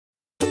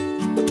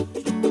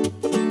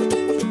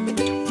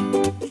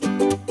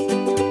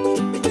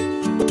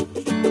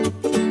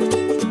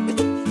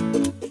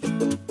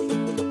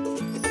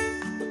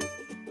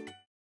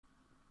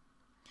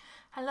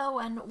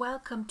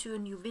welcome to a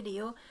new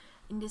video.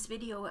 In this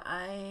video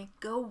I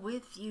go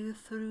with you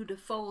through the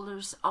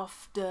folders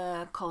of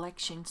the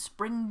collection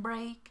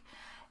Springbreak,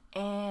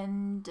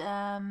 and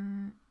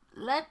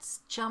let's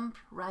jump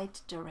right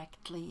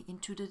directly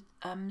into the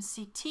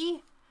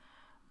CT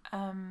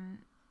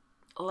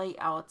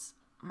layouts.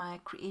 My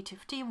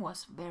creative team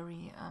was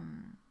very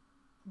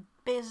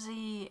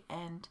busy,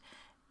 and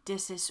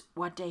this is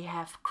what they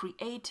have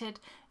created,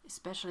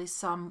 especially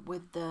some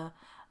with the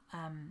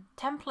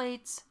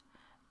templates.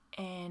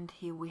 And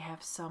here we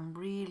have some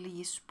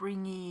really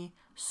springy,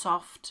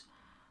 soft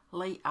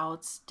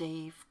layouts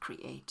they've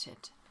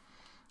created.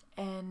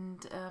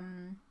 And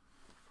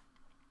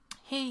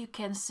here you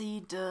can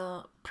see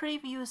the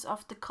previews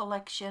of the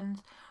collection.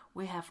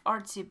 We have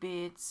artsy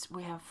bits,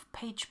 we have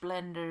page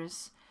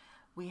blenders,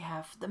 we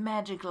have the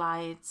magic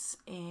lights,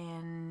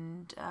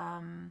 and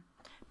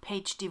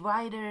page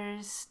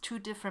dividers, 2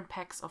 different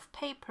packs of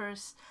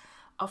papers.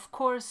 Of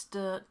course,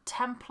 the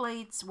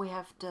templates, we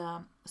have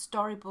the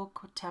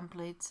storybook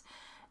templates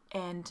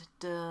and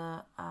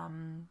the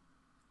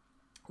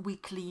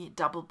weekly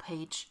double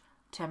page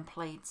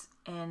templates,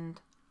 and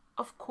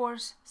of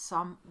course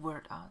some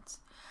word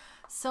outs.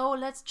 So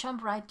let's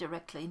jump right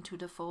directly into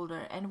the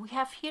folder, and we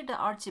have here the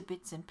artsy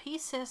bits and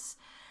pieces,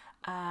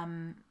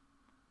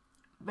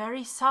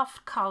 very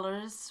soft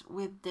colors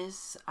with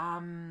this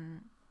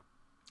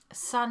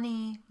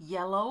sunny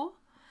yellow.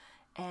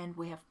 And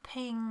we have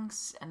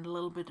pinks and a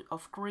little bit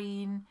of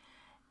green.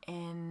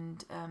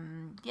 And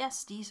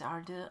yes, these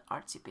are the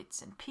artsy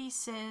bits and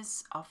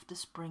pieces of the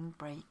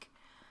Springbreak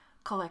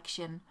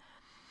collection.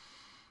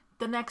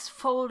 The next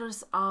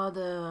folders are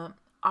the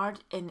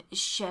art and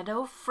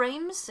shadow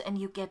frames, and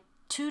you get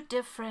 2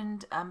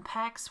 different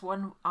packs.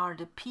 One are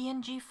the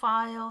PNG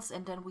files,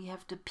 and then we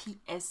have the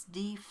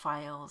PSD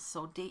files.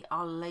 So they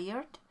are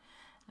layered.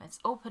 Let's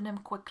open them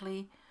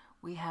quickly.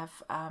 We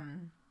have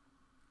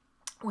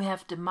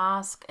the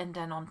mask, and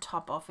then on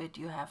top of it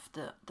you have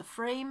the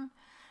frame,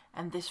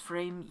 and this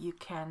frame you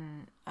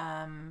can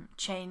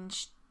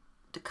change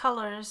the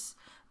colors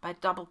by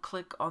double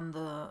click on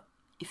the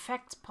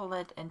effects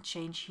palette and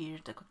change here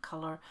the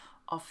color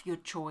of your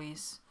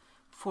choice.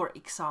 For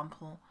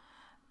example,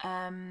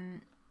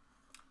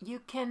 you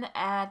can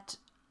add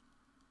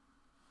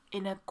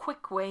in a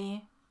quick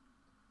way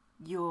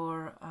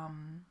your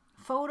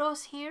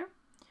photos here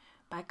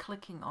by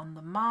clicking on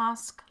the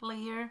mask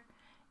layer,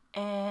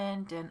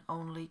 and then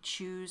only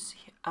choose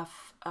a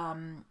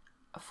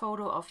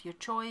photo of your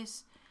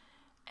choice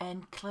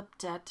and clip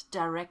that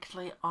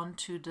directly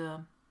onto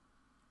the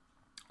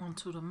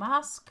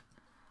mask.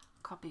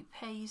 Copy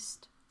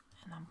paste,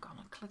 and I'm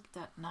gonna click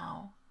that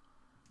now,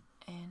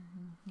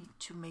 and need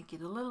to make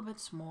it a little bit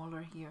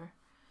smaller here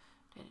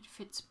that it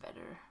fits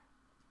better.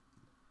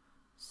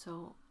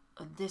 So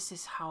this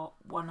is how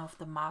one of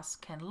the masks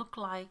can look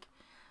like.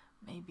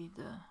 Maybe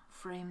the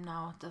frame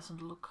now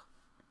doesn't look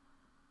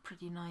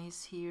pretty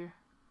nice here,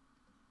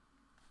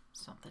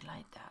 something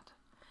like that.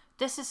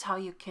 This is how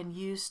you can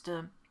use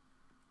the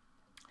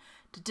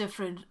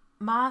different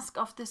masks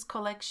of this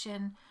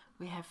collection.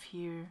 We have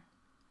here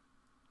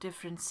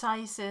different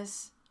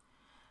sizes,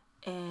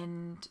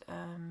 and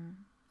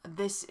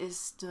this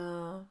is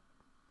the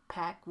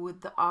pack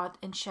with the art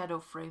and shadow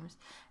frames.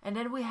 And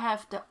then we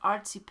have the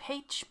artsy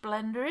page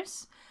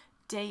blenders.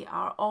 They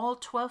are all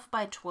 12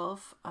 by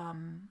 12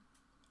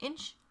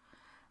 inch,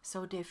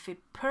 so they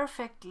fit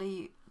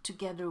perfectly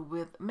together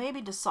with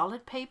maybe the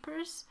solid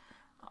papers.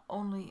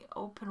 Only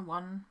open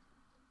one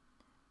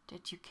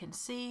that you can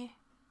see,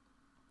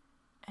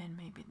 and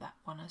maybe that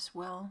one as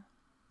well.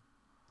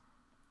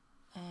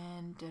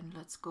 And then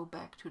let's go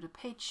back to the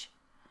page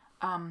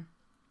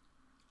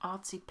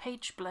artsy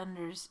page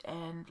blenders,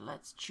 and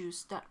let's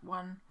choose that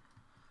one.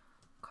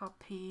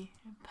 Copy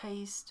and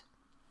paste,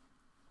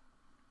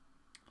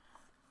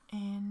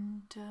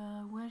 and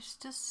where's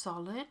the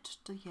solid,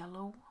 the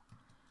yellow?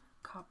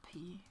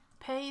 Copy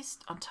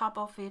paste on top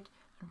of it,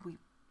 and we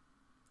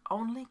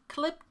only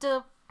clip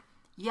the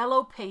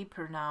yellow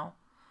paper now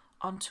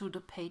onto the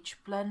page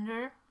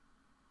blender,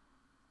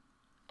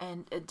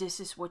 and this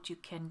is what you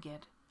can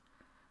get.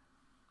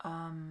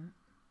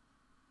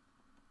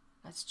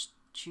 Let's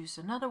choose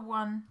another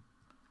one,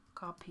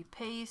 copy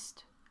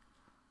paste,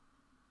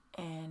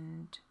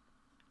 and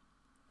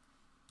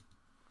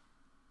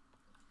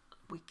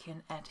we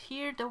can add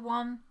here the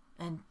one.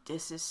 And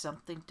this is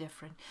something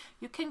different.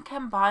 You can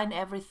combine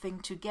everything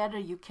together.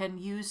 You can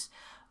use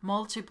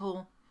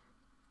multiple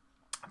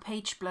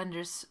page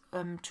blenders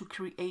to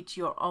create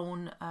your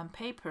own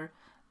paper.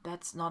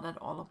 That's not at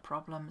all a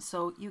problem.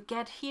 So you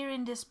get here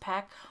in this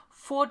pack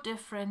 4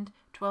 different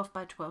 12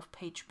 by 12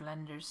 page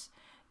blenders.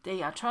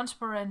 They are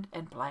transparent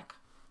and black.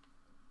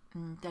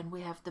 And then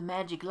we have the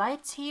magic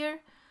lights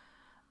here.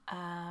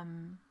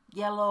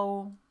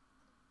 Yellow,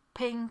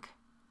 pink,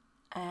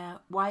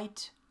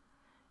 white.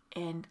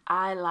 And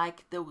I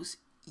like those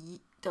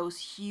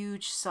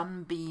huge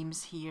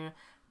sunbeams here.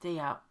 They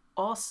are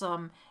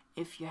awesome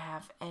if you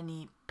have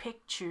any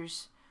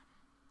pictures.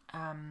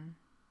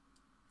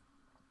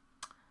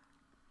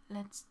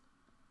 Let's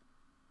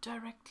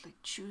directly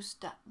choose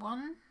that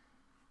one.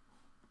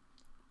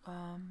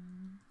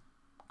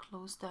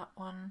 Close that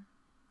one.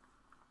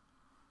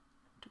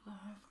 Do I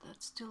have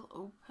that still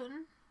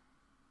open?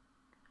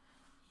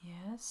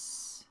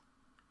 Yes.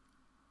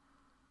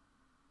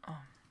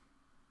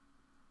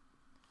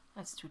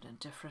 Let's do that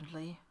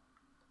differently.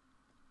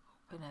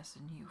 Open as a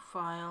new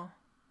file.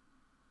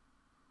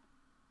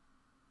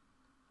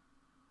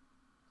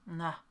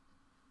 Nah.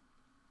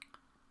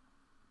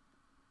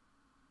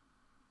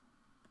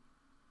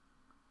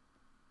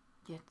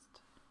 Yet.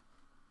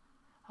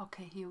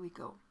 Okay, here we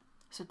go.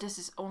 So this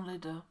is only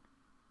the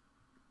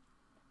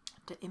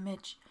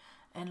image,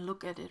 and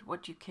look at it,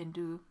 what you can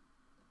do.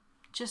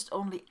 Just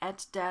only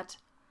add that,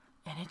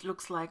 and it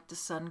looks like the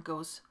sun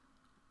goes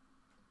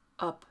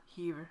up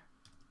here.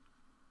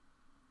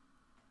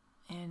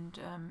 And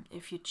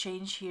if you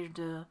change here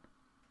the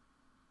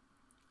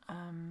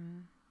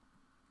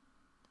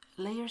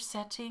layer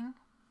setting,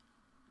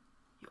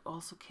 you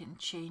also can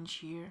change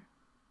here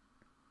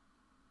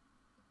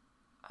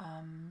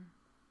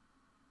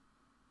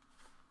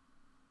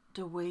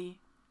the way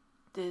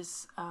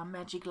this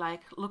magic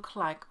light look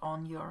like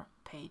on your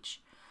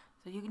page.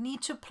 So you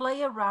need to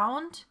play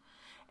around,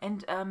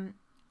 and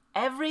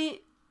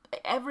every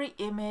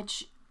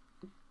image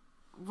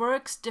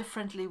works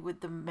differently with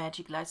the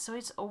magic light, so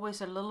it's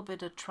always a little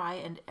bit of try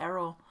and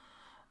error,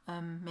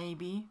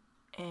 maybe,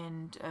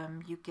 and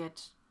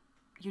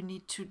you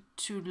need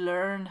to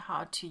learn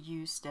how to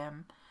use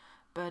them,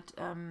 but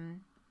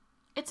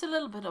it's a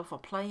little bit of a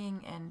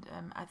playing, and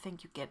I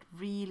think you get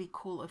really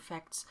cool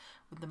effects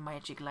with the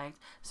magic light.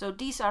 So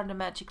these are the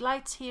magic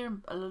lights here.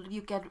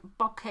 You get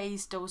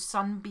bokehs, those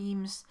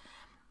sunbeams,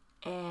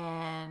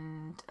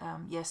 and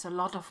yes, a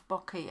lot of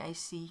bokeh I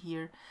see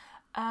here.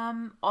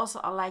 Also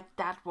I like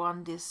that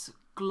one, this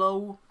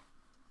glow,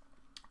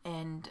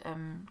 and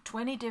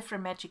 20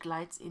 different magic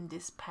lights in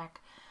this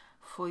pack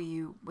for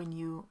you when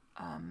you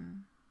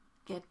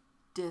get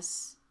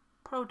this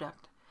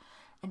product.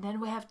 And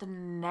then we have the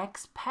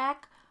next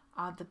pack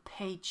are the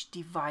page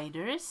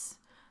dividers.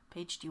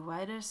 Page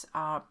dividers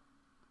are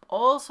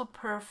also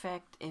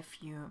perfect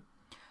if you,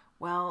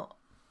 well,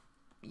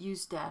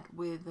 use that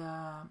with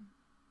a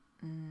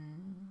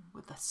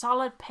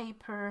solid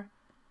paper.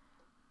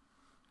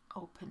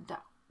 Open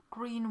that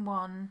green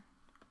one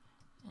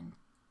and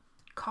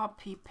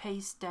copy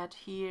paste that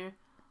here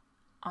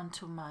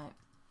onto my,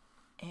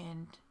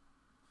 and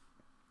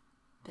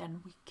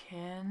then we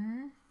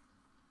can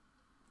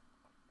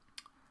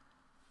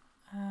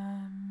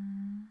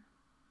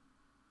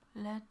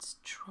let's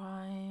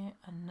try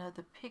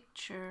another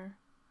picture.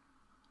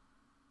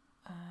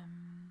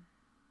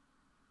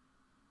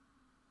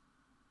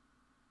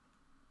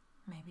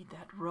 Maybe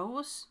that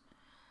rose,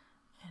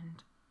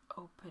 and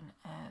open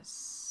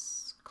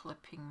as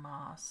clipping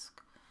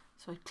mask,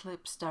 so it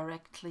clips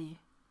directly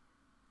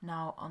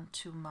now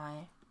onto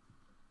my,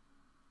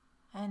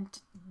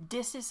 and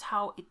this is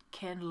how it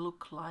can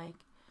look like.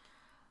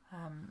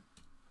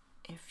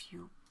 If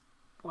you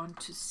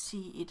want to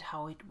see it,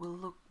 how it will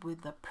look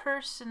with the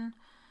person,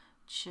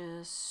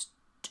 just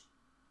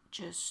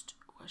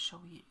what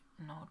shall we,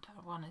 no,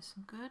 that one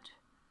isn't good.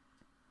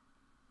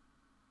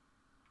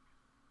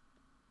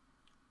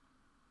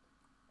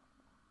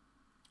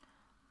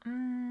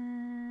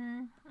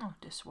 Oh,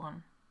 this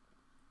one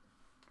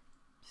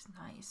is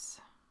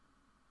nice.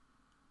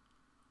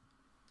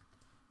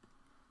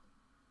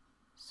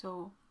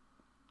 So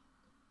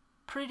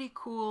pretty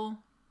cool,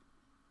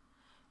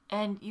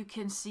 and you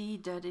can see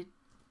that it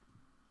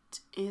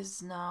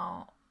is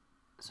now,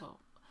 so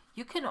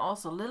you can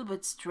also a little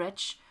bit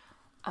stretch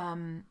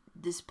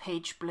this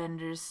page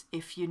blenders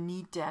if you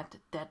need that.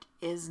 That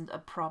isn't a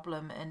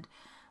problem, and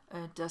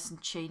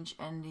doesn't change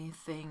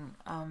anything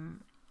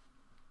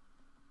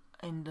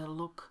in the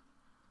look.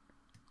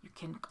 You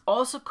can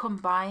also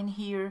combine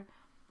here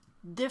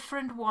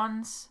different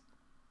ones,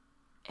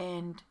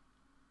 and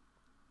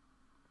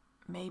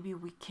maybe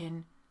we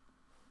can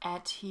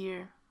add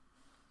here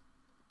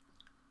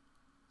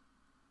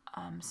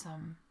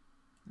some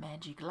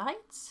magic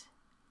lights,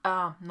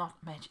 not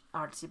magic,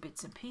 artsy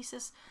bits and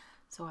pieces.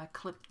 So I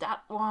clip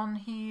that one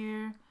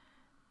here,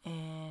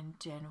 and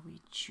then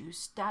we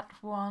choose that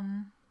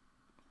one.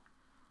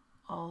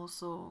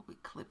 Also we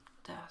clip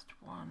that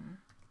one.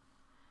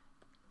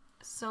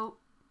 So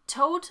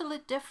totally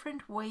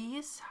different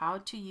ways how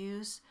to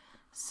use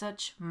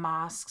such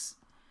masks.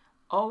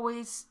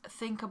 Always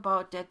think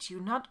about that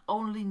you not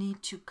only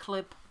need to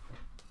clip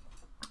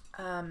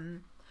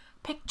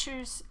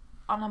pictures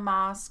on a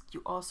mask,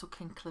 you also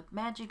can clip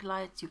magic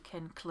lights, you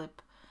can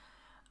clip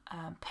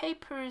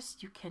papers,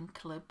 you can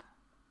clip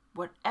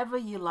whatever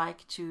you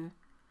like to,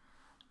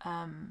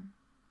 and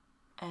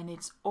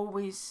it's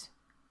always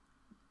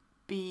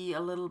be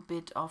a little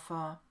bit of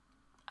a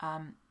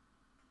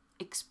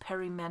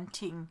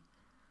experimenting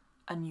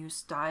a new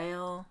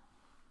style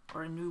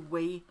or a new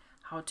way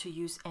how to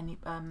use any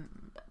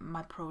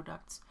my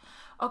products.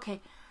 Okay,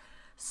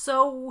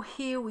 so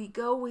here we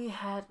go. We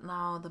had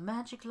now the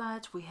magic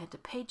lights, we had the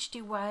page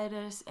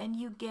dividers, and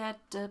you get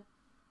the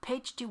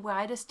page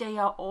dividers, they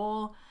are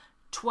all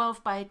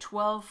 12 by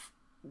 12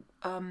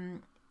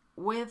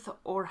 width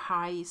or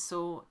high,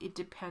 so it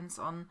depends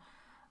on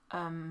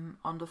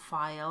the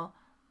file,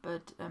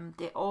 but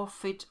they all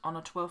fit on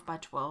a 12 by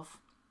 12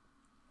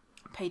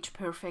 page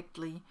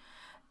perfectly.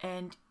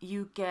 And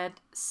you get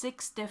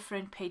 6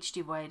 different page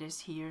dividers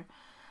here,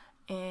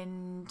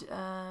 and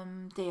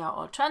they are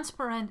all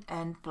transparent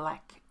and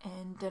black.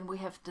 And then we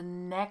have the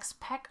next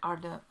pack are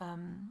the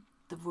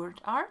word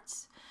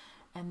arts,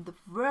 and the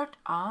word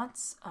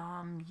arts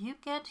you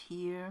get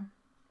here.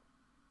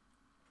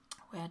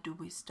 Where do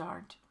we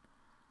start?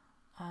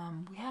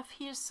 We have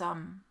here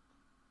some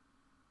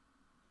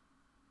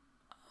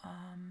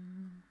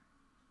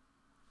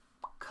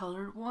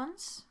colored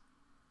ones.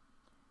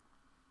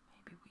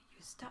 Maybe we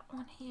use that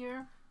one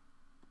here.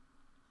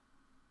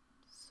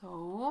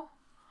 So,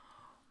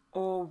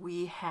 or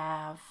we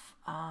have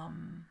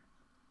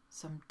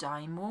some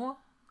Dymo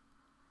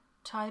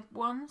type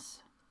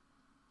ones.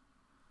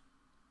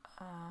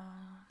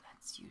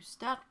 Let's use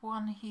that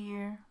one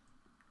here.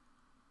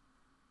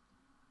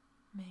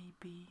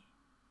 Maybe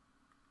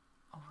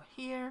over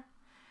here.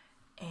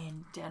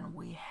 And then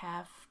we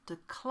have the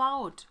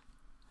cloud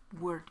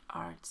word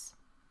arts,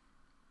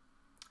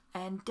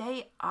 and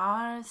they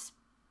are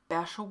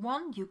special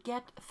one. You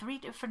get 3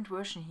 different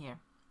versions here.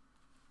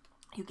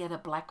 You get a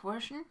black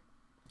version,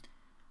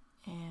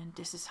 and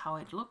this is how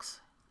it looks,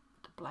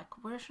 the black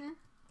version.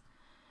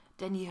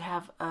 Then you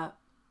have a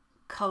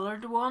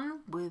colored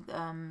one with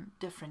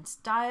different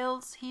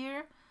styles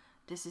here.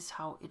 This is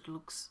how it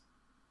looks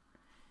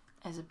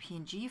as a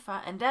PNG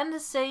file, and then the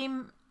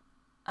same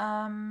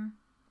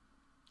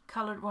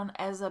colored one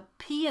as a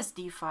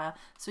PSD file.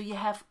 So you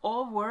have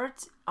all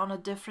words on a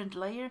different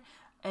layer,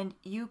 and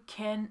you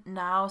can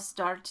now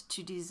start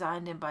to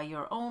design them by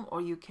your own,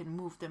 or you can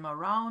move them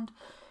around.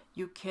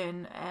 You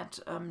can add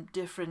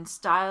different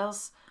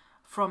styles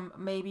from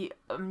maybe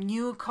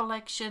new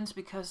collections,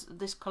 because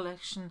this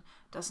collection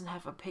doesn't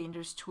have a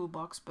painter's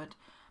toolbox, but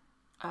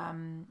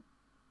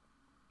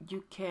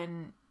you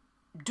can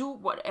do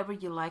whatever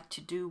you like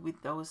to do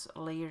with those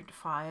layered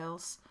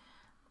files.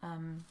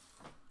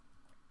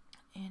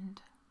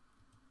 And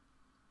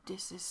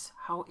this is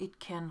how it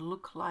can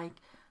look like.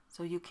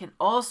 So you can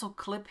also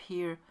clip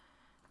here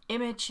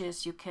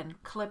images, you can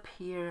clip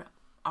here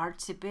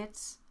artsy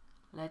bits.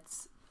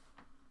 Let's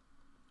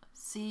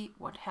see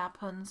what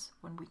happens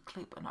when we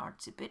clip an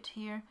artsy bit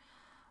here.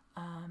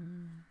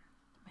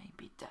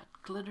 Maybe that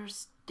glitter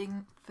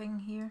thing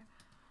here,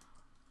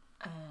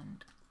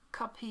 and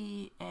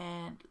copy,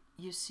 and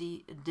you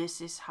see this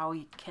is how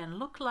it can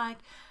look like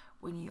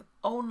when you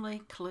only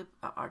clip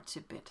an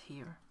artsy bit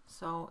here.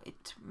 So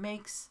it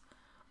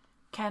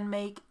can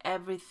make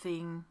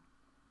everything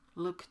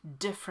look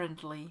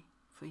differently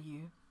for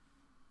you.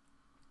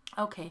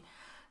 Okay,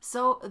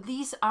 so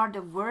these are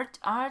the word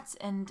arts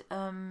and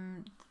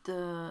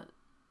the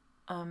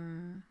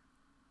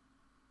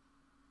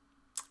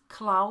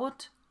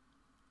cloud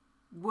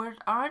word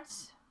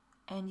arts,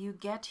 and you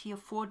get here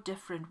 4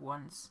 different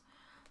ones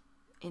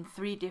in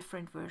 3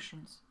 different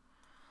versions.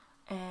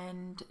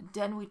 And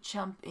then we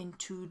jump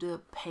into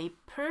the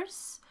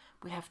papers.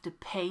 We have the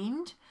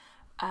paint.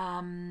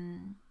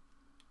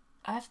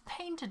 I've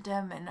painted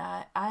them, and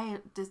I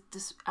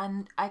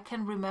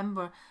can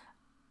remember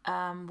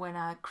when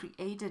I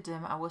created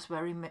them, I was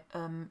very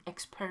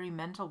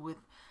experimental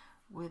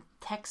with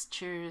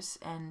textures,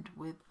 and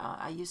with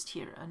I used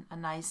here a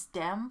nice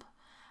stamp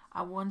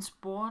I once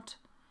bought,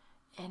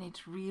 and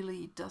it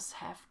really does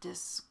have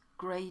this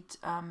great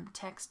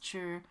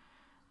texture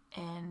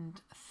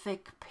and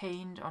thick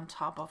paint on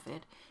top of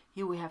it.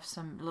 Here we have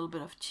some little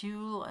bit of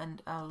tulle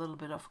and a little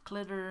bit of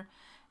glitter,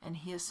 and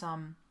here's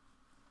some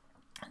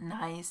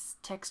nice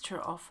texture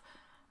of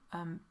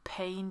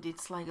paint.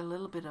 It's like a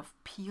little bit of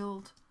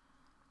peeled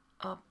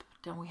up.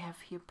 Then we have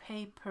here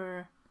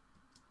paper,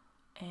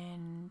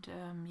 and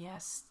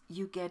yes,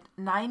 you get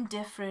 9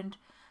 different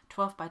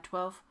 12 by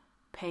 12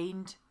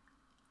 paint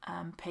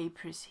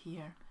papers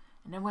here.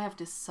 And then we have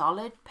the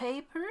solid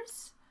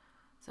papers.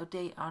 So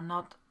they are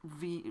not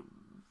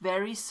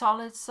very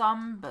solid,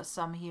 but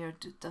some here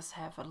does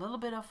have a little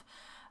bit of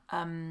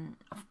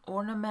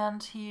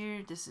ornament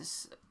here. This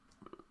is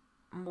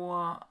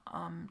more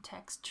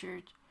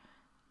textured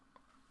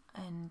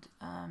and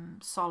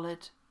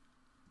solid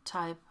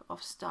type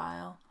of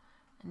style.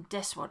 And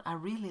this one, I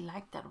really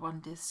like that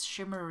one, this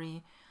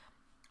shimmery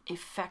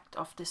effect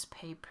of this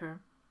paper.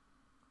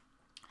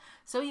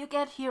 So you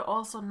get here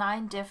also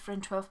 9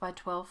 different 12 by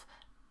 12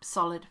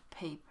 solid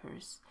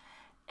papers.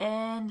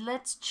 And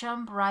let's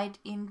jump right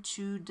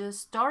into the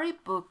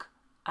storybook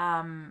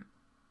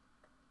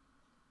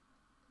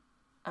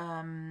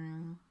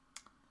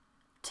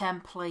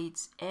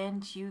templates,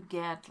 and you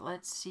get,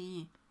 let's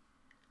see,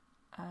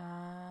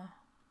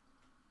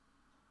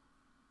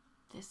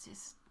 this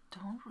is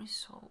don't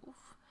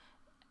resolve.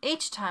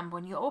 Each time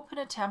when you open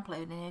a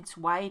template and it's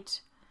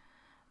white,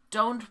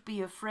 don't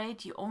be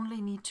afraid. You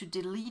only need to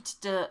delete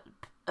the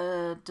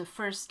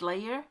first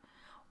layer,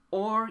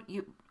 or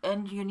you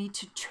need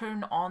to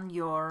turn on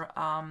your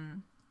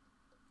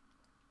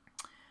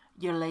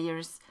your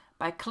layers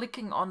by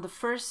clicking on the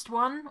first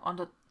one on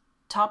the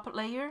top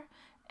layer,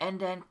 and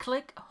then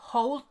click,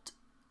 hold,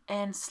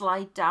 and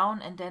slide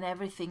down, and then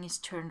everything is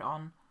turned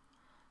on.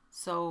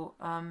 So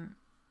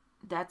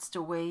that's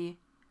the way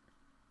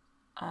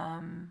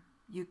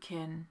you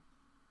can.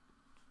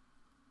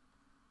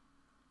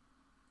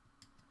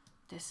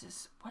 This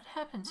is what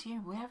happens here.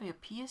 We have a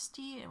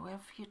PSD and we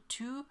have here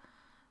 2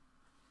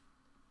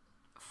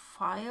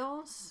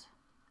 files.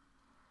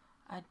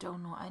 I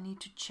don't know. I need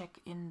to check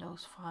in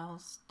those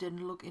files.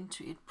 Didn't look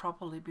into it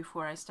properly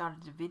before I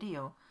started the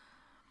video.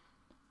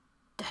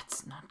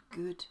 That's not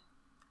good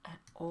at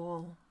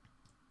all.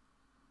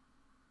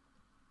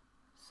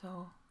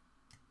 So,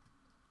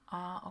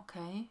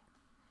 okay.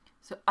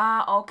 So,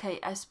 okay.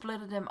 I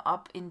split them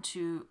up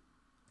into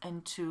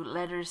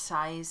letter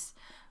size,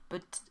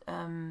 but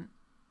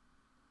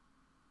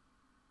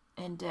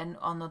and then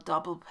on a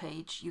double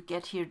page, you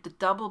get here the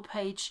double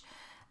page,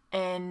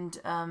 and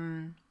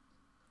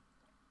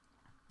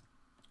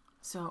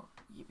so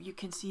you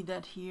can see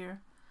that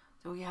here.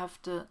 So you have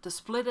the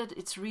splitted,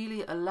 it's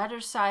really a letter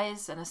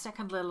size and a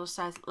second letter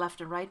size, left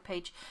and right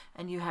page,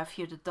 and you have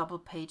here the double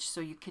page, so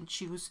you can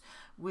choose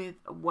with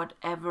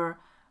whatever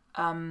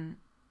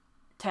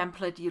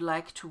template you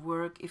like to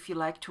work. If you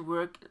like to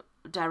work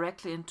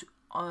directly into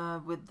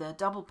with the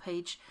double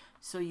page,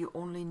 so you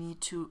only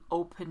need to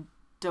open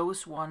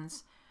those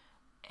ones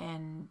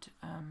and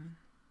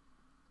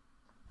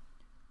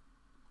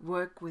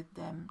work with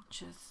them.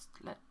 Just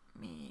let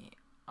me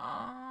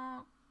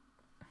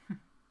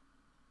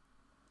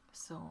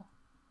so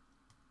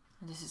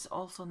this is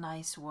also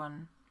nice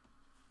one.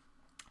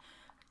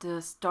 The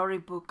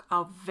storybook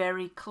are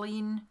very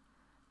clean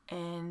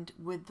and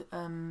with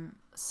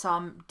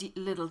some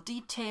little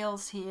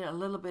details here, a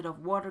little bit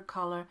of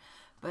watercolor,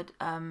 but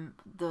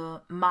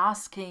the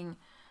masking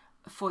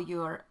for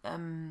your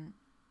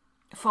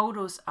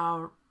photos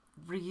are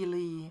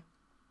really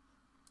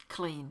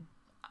clean.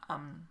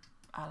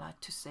 I like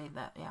to say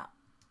that, yeah.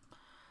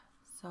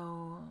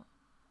 So,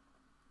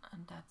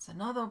 and that's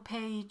another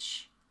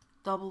page,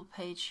 double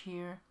page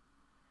here,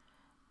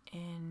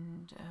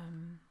 and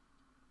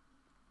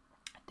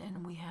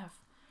then we have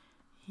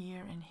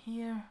here and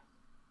here.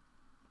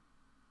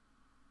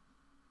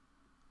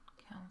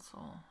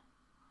 Cancel.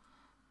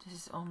 This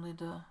is only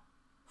the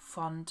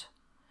font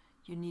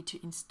you need to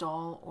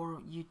install,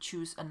 or you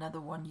choose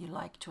another one you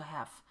like to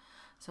have.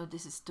 So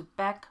this is the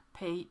back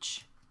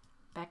page,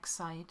 back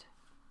side,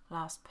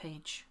 last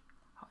page,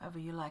 however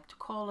you like to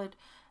call it,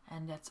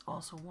 and that's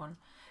also one.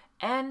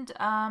 And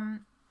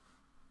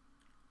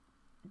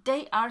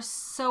they are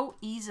so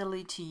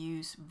easily to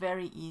use,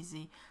 very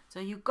easy. So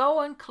you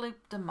go and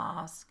clip the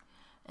mask,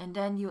 and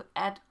then you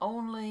add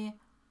only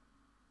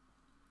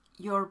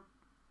your,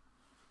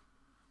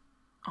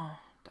 oh,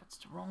 that's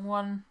the wrong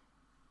one.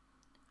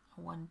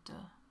 I want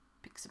the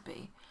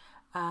Pixabay.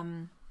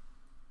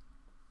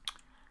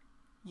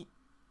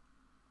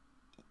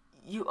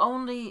 You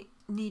only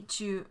need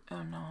to,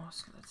 oh no,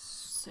 let's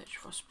search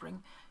for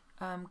Spring.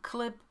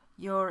 Clip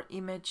your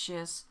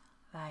images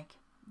like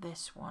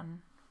this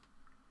one,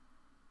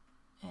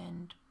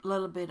 and a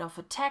little bit of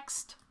a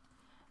text,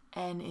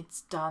 and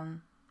it's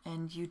done,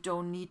 and you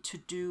don't need to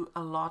do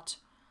a lot.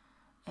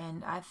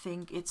 And I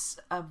think it's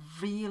a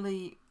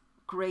really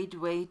great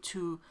way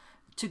to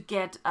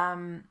get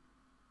a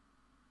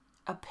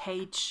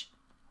page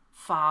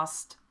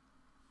fast,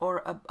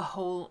 or a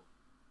whole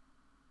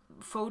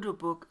photo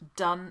book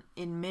done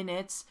in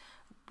minutes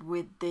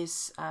with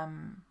this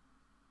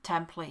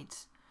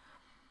template.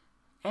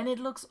 And it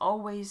looks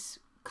always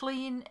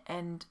clean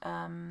and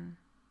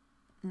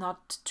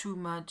not too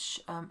much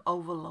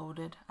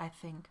overloaded, I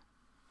think.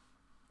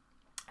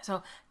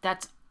 So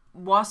that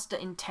was the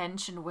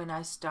intention when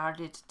I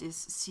started this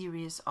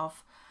series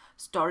of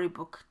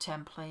storybook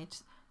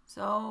templates.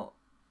 So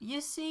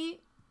you see,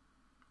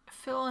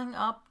 filling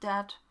up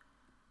that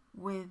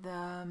with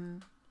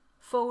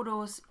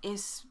photos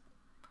is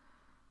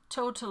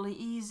totally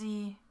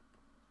easy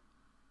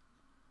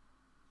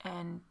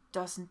and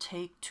doesn't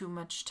take too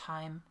much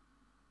time.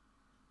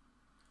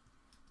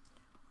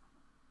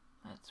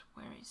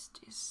 Where is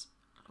this?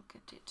 Look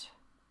at it.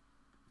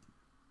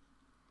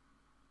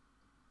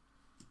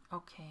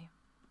 Okay.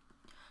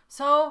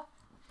 So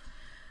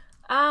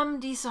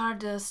these are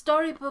the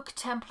storybook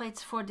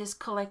templates for this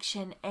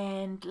collection,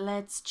 and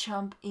let's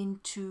jump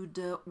into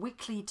the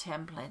weekly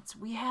templates.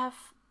 We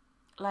have,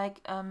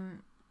 like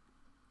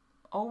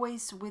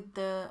always with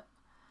the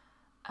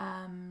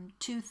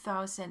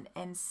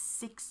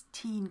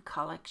 2016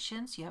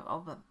 collections, you have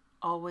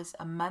always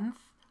a month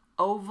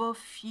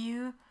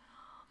overview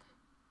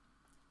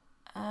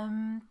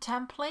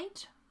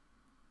template,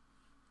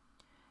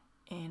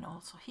 and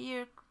also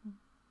here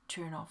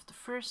turn off the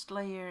first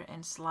layer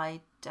and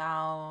slide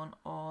down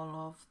all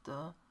of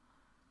the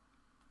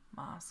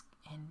mask,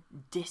 and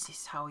this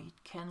is how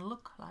it can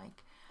look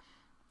like.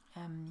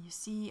 You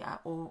see, I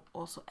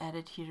also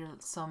added here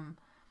some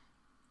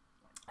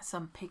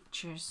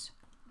pictures,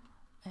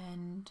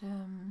 and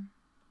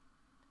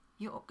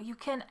You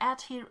can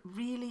add here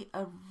really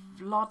a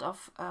lot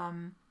of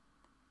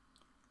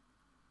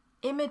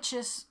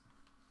images,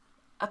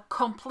 a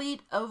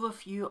complete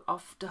overview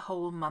of the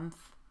whole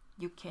month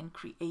you can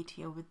create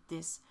here with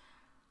this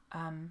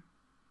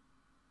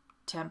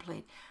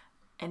template.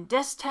 And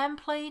this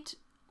template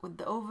with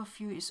the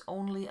overview is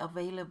only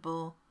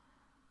available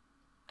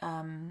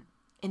in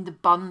the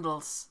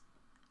bundles,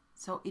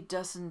 so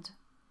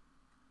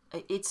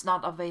it's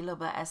not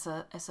available as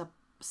a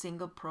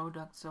single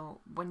product. So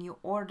when you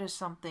order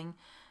something,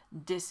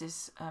 this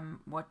is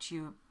what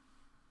you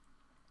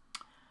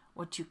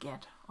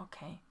get.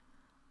 Okay,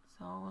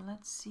 so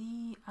let's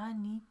see, I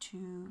need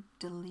to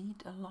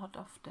delete a lot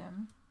of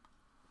them.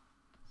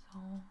 So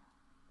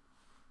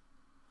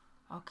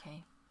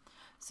okay,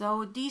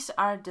 so these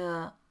are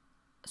the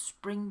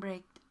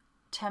Springbreak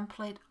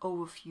template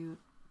overview,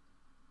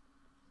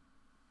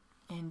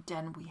 and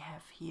then we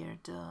have here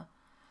the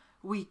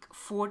week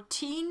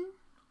 14.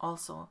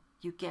 Also,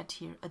 you get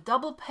here a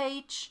double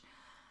page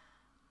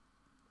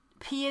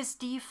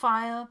PSD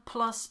file,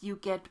 plus you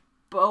get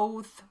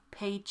both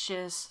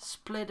pages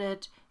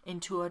splitted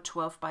into a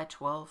 12 by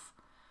 12,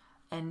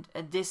 and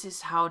this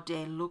is how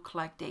they look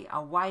like. They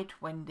are white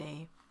when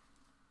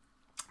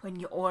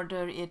you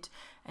order it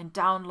and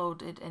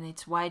download it, and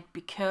it's white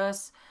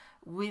because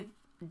with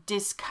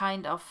this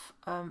kind of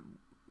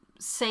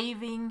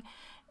saving,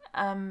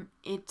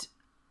 it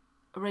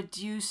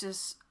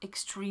reduces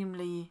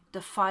extremely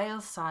the file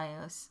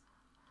size.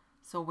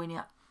 So when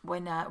you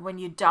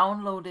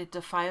download it,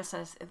 the file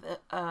size is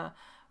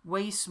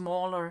way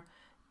smaller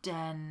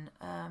than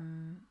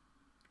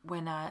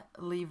when I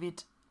leave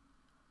it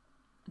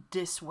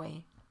this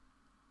way.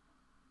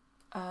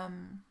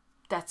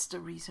 That's the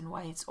reason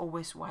why it's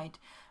always white,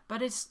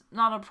 but it's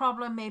not a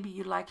problem. Maybe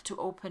you like to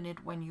open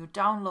it when you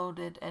download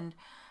it and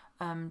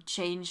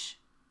change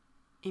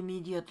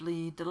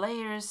immediately the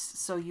layers,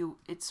 so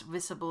it's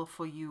visible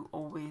for you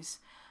always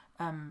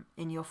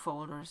in your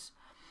folders.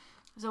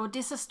 So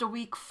this is the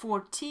week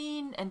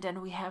 14, and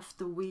then we have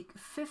the week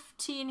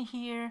 15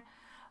 here.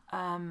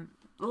 A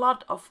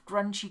lot of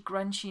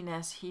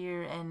grunchiness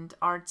here, and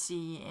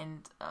artsy,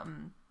 and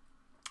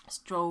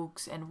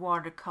strokes and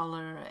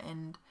watercolor,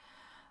 and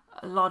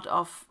a lot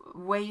of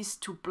ways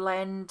to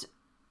blend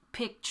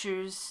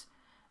pictures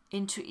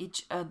into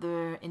each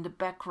other in the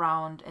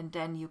background, and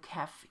then you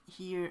have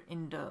here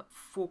in the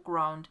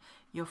foreground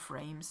your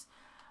frames.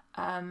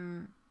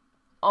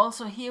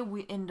 Also here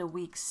we in the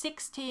week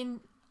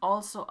 16,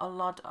 also a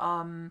lot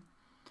on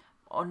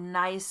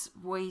nice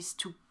ways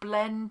to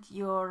blend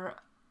your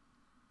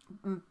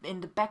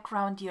in the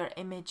background your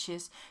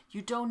images.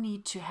 You don't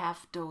need to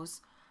have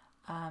those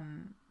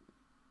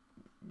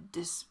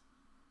this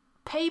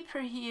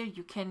paper here.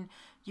 You can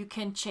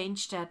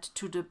change that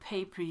to the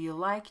paper you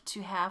like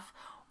to have,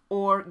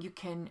 or you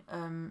can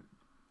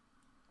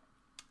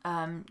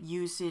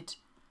use it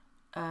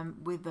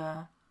with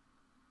a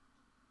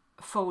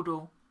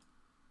photo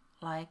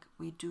like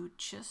we do.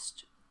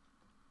 Just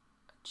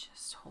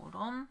hold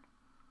on,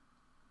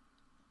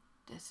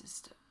 this is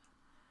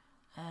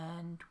the,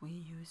 and we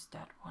use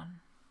that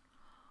one.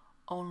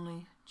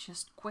 Only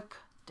just quick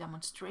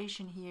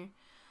demonstration here,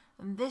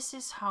 and this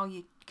is how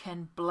you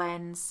can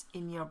blend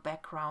in your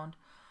background.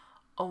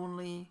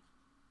 Only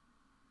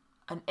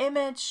an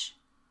image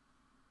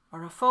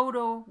or a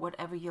photo,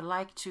 whatever you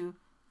like to,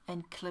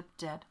 and clip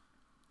that.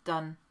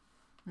 Done.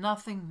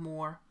 Nothing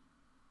more.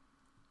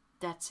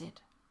 That's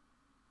it.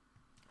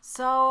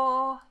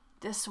 So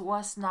this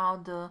was now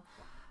the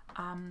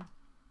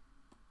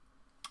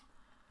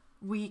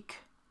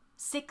week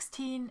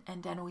 16,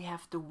 and then we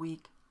have the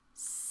week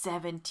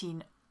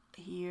 17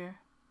 here.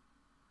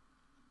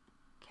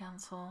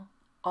 Cancel.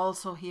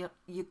 Also here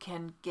you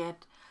can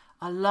get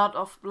a lot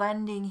of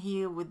blending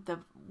here with the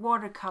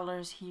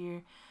watercolors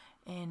here,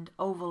 and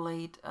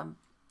overlaid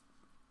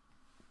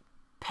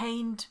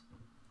paint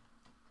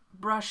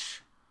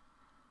brush,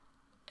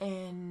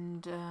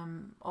 and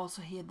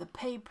also here the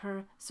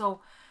paper.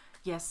 So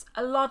yes,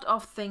 a lot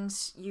of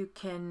things you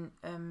can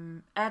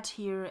add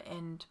here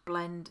and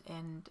blend,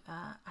 and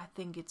I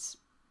think it's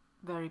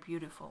very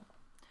beautiful.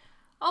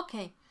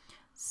 Okay,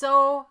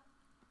 so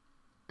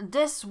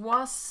this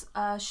was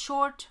a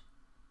short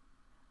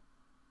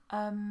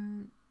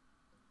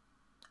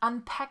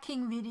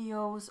unpacking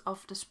videos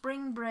of the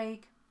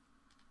Springbreak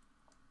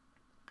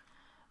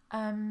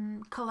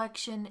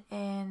collection,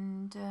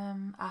 and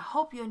I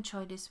hope you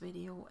enjoyed this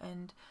video.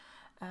 And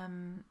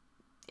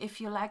if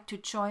you like to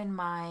join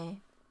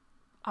my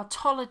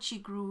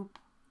Artology group,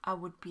 I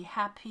would be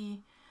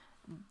happy,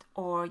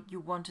 or you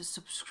want to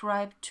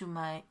subscribe to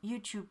my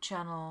YouTube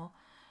channel.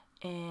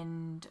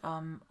 And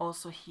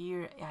also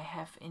here I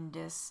have in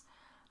this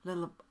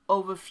little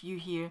overview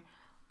here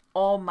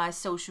all my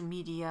social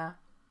media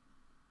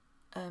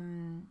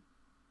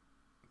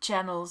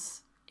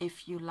channels,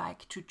 if you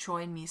like to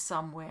join me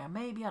somewhere,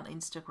 maybe on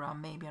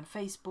Instagram, maybe on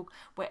Facebook,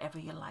 wherever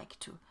you like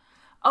to.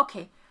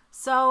 Okay,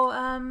 so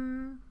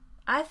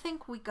I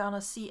think we're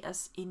gonna see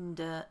us in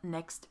the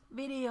next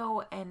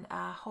video, and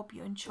I hope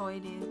you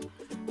enjoyed it.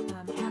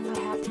 Have a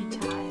happy time.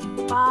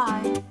 Bye.